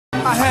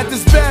I had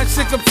this bad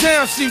chick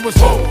uptown, she was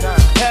whoa.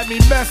 Had me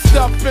messed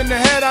up in the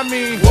head, I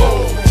mean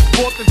whoa.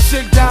 Bought the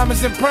chick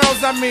diamonds and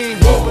pearls, I mean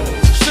whoa.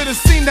 Should've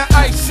seen the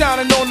ice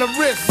shining on the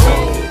wrist.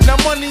 Now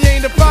money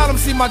ain't a problem,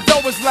 see my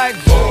dough is like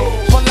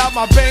pull out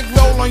my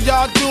bankroll on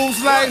y'all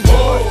dudes like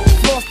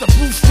lost the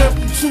blue strip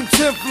from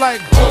 2/10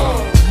 like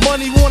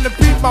money wanna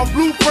beat my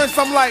blueprints,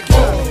 I'm like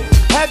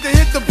had to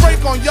hit the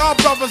brake on y'all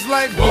brothers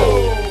like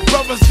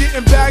brothers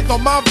getting bagged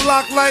on my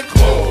block like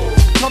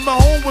coming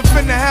home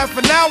within a half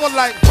an hour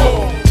like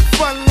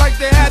fun like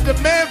they had the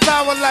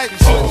manpower like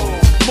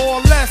more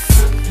or less,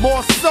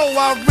 more so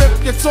I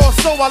rip your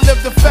torso, I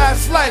live the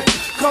fast life.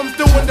 Come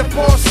through in the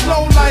pour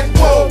slow like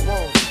whoa.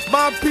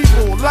 My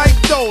people like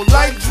dough,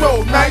 like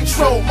dro,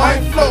 nitro, my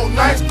flow,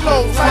 nice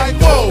clothes like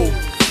whoa.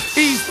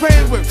 Ease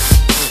pain with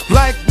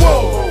like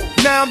whoa.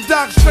 Now I'm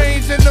Doc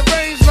Strange in the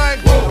range like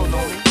whoa.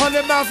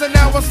 100 miles an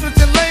hour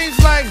switching lanes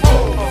like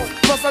whoa.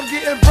 Plus I'm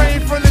getting brain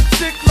from the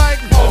chick like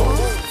whoa.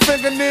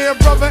 Fingernail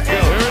brother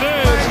and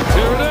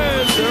here it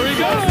is, there we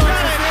go.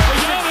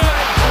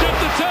 Get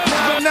the test.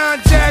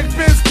 9 Jag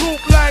Benz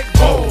coupe like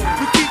whoa.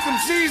 You keep them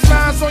cheese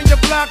lines on your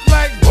block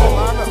like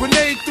whoa.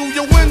 Grenade through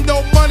your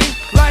window money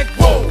like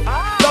whoa.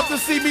 Love to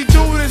see me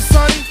do this,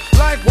 sonny,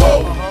 like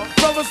whoa.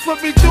 Brothers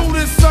put me through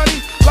this,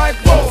 sonny, like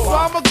whoa. So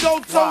I'ma go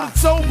toe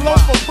to toe, blow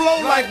for blow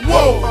like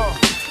whoa.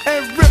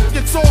 And rip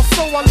your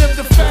torso, I live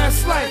the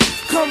fast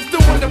life. Come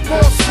through in the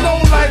pour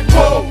slow like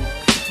whoa.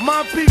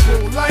 My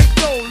people like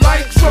dough,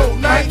 like dro,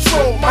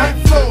 nitro, my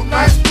flow,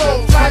 nice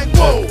clothes like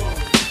whoa.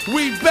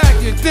 We back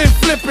it, then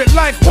flip it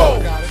like whoa.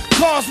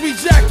 Cars we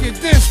jack it,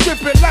 then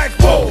strip it like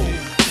whoa.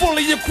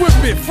 Fully equip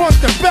it, front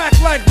to back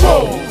like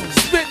whoa.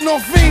 Spitting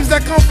on fiends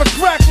that come for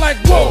crack like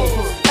whoa.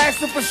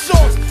 Asking for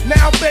shorts,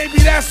 now baby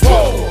that's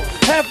whoa.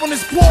 Half on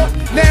this port,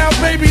 now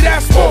baby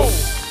that's whoa.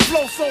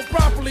 Flow so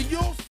properly used.